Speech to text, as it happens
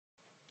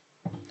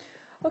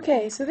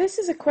Okay, so this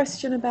is a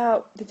question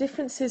about the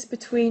differences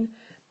between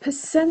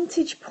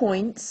percentage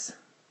points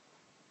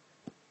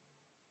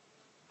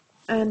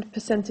and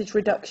percentage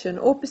reduction,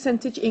 or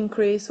percentage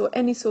increase, or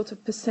any sort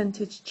of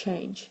percentage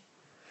change.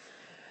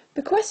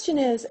 The question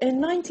is,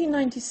 in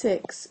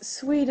 1996,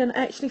 Sweden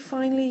actually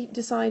finally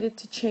decided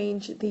to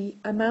change the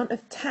amount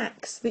of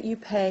tax that you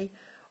pay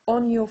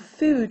on your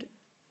food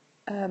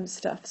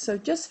stuff. So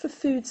just for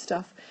food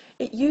stuff,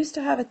 it used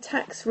to have a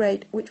tax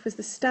rate which was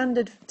the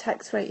standard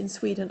tax rate in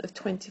Sweden of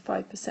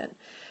 25%.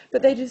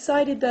 But they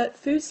decided that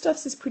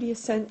foodstuffs is pretty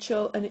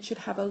essential and it should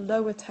have a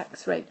lower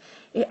tax rate.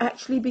 It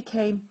actually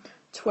became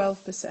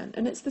 12%,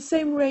 and it's the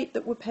same rate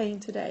that we're paying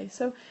today.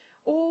 So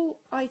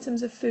all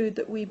items of food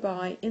that we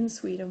buy in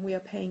Sweden, we are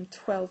paying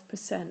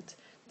 12%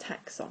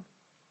 tax on.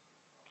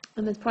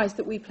 And the price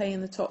that we pay in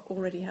the top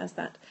already has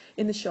that,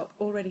 in the shop,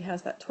 already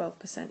has that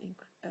 12%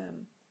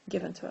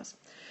 given to us.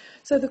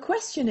 So the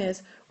question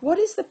is, what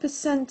is the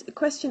percent?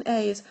 Question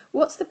A is,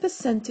 what's the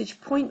percentage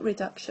point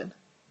reduction?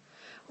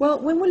 Well,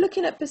 when we're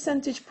looking at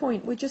percentage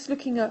point, we're just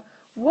looking at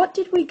what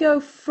did we go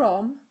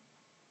from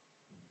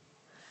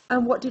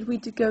and what did we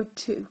go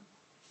to.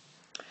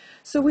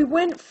 So we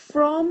went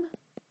from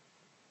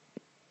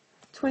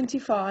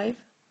 25%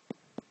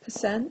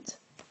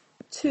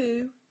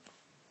 to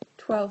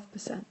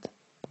 12%.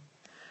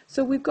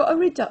 So we've got a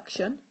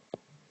reduction,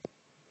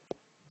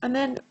 and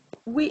then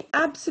we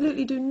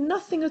absolutely do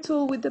nothing at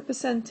all with the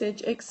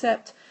percentage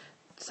except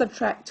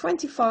subtract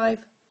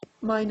 25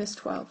 minus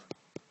 12.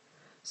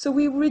 So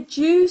we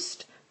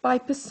reduced by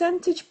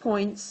percentage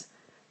points.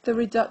 The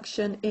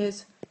reduction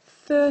is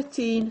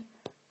 13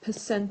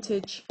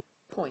 percentage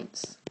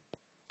points.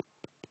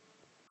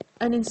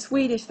 And in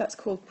Swedish that's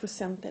called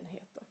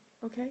procentenheter.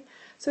 Okay?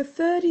 So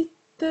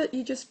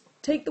you just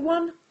take the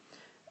one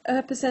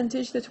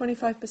percentage, the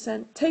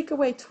 25%, take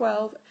away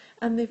 12,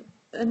 and the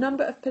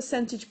number of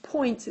percentage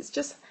points, it's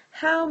just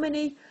how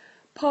many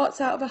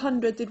parts out of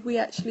 100 did we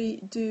actually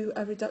do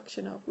a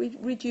reduction of. We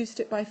reduced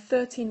it by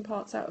 13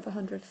 parts out of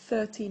 100,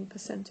 13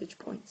 percentage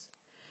points.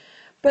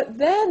 But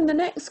then the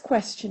next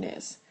question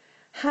is,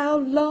 how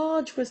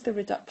large was the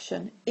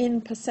reduction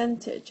in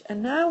percentage?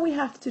 And now we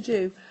have to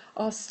do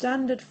our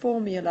standard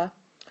formula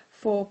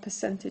for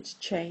percentage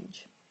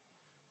change,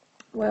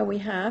 where we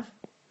have,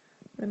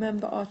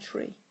 remember our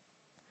tree,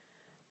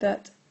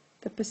 that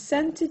the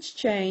percentage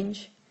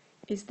change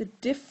is the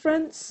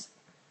difference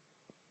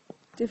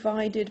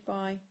divided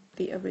by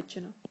the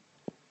original.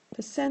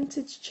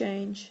 Percentage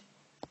change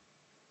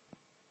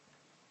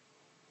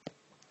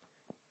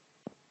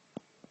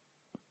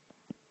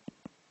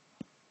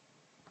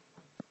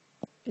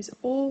is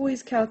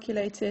always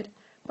calculated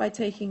by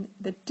taking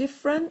the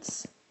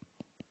difference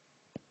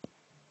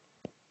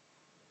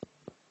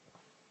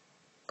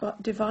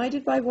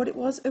divided by what it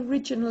was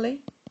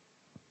originally,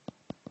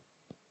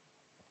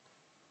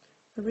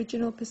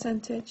 original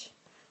percentage,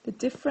 the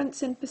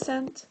difference in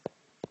percent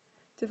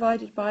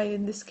divided by,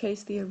 in this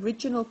case, the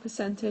original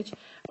percentage,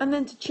 and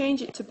then to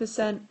change it to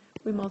percent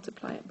we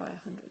multiply it by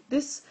 100.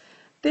 This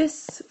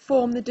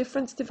form, the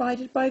difference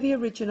divided by the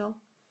original,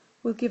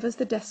 will give us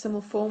the decimal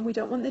form. We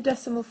don't want the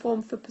decimal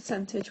form for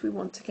percentage, we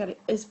want to get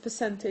it as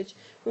percentage.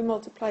 We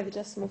multiply the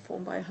decimal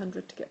form by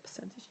 100 to get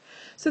percentage.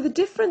 So the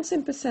difference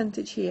in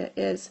percentage here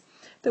is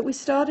that we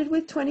started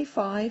with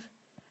 25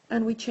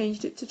 and we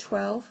changed it to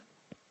 12,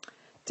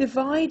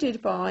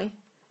 divided by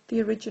the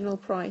original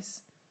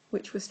price,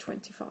 which was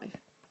 25,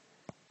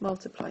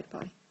 multiplied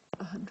by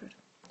 100.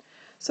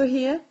 So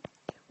here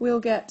we'll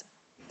get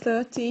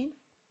 13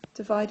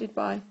 divided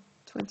by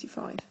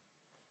 25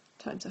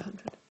 times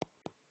 100.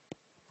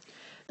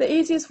 The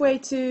easiest way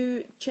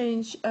to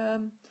change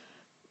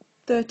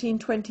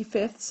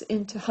 13/25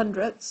 into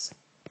hundredths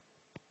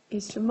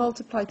is to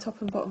multiply top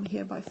and bottom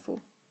here by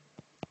 4.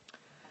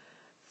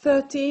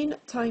 13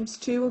 times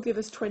 2 will give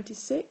us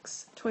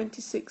 26.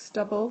 26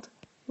 doubled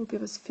will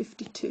give us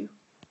 52.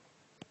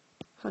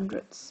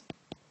 Hundredths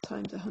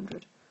times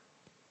 100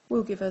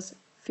 will give us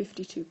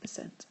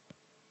 52%.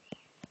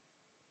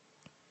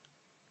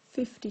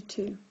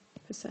 52%.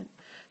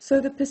 So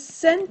the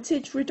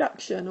percentage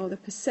reduction, or the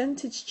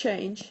percentage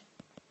change,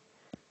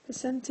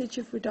 percentage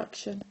of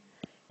reduction,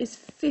 is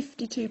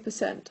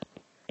 52%.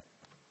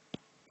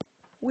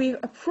 We've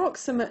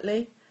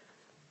approximately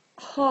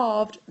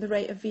halved the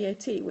rate of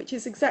VAT, which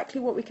is exactly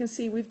what we can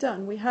see we've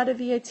done. We had a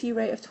VAT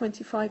rate of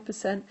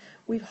 25%,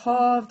 we've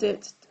halved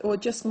it, or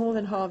just more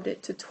than halved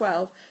it, to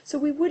 12%, so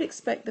we would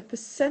expect the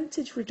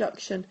percentage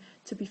reduction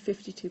to be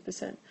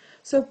 52%.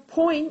 So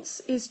points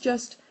is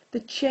just the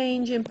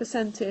change in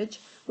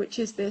percentage, which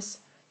is this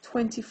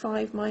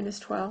 25 minus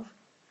 12,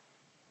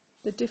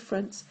 the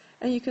difference,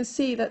 and you can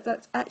see that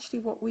that's actually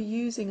what we're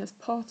using as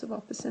part of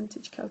our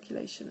percentage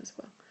calculation as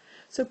well.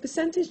 So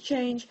percentage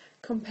change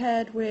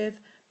compared with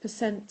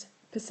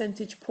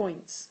percentage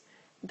points,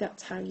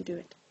 that's how you do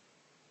it.